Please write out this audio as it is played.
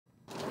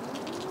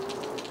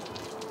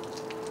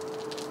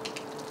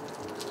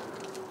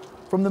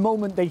From the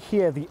moment they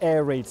hear the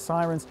air raid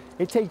sirens,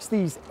 it takes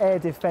these air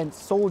defense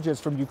soldiers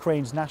from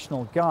Ukraine's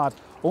National Guard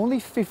only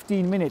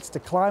 15 minutes to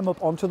climb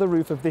up onto the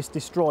roof of this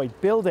destroyed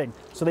building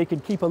so they can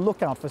keep a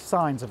lookout for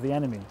signs of the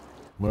enemy.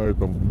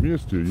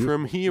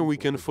 From here we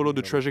can follow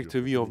the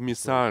trajectory of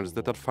missiles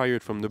that are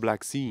fired from the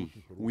Black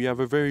Sea. We have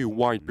a very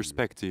wide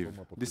perspective.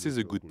 This is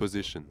a good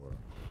position.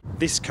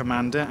 This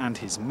commander and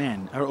his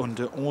men are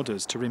under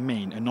orders to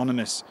remain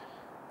anonymous.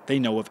 They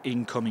know of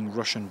incoming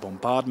Russian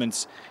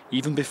bombardments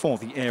even before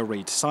the air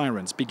raid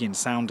sirens begin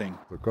sounding.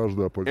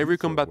 Every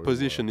combat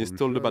position is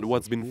told about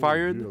what's been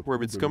fired, where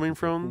it's coming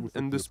from,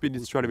 and the speed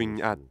it's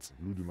traveling at.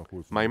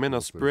 My men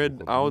are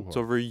spread out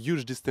over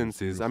huge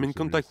distances. I'm in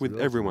contact with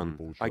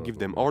everyone. I give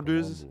them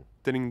orders,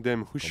 telling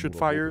them who should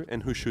fire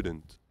and who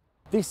shouldn't.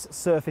 This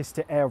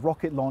surface-to-air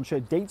rocket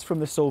launcher dates from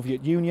the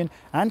Soviet Union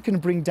and can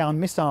bring down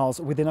missiles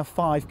within a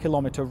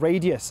 5-kilometer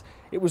radius.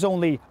 It was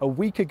only a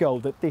week ago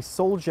that this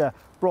soldier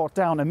brought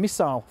down a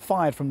missile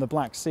fired from the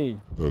Black Sea.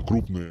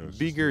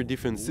 Bigger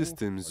defense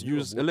systems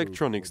use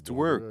electronics to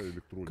work.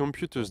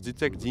 Computers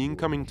detect the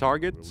incoming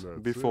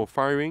target before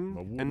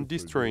firing and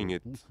destroying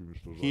it.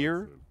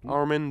 Here,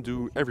 our men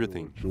do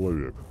everything.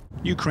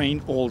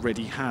 Ukraine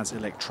already has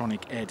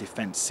electronic air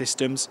defense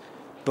systems,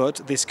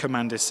 but this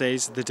commander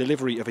says the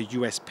delivery of a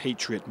US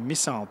Patriot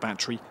Missile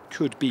Battery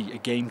could be a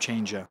game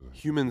changer.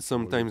 Humans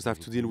sometimes have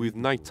to deal with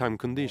nighttime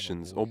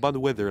conditions or bad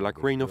weather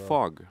like rain or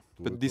fog,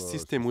 but this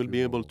system will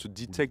be able to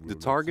detect the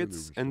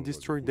targets and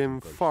destroy them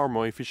far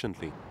more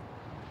efficiently.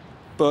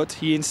 But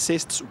he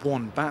insists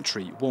one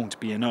battery won't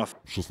be enough.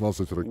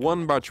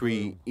 One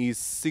battery is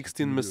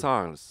 16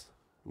 missiles.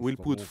 We'll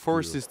put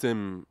 4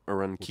 systems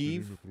around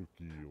Kyiv.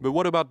 But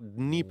what about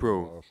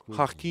Dnipro,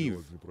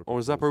 Kharkiv or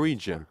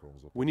Zaporizhia?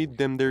 We need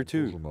them there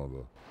too.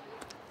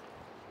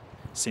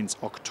 Since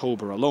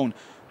October alone,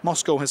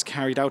 Moscow has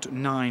carried out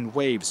 9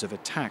 waves of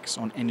attacks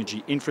on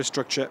energy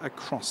infrastructure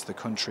across the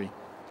country.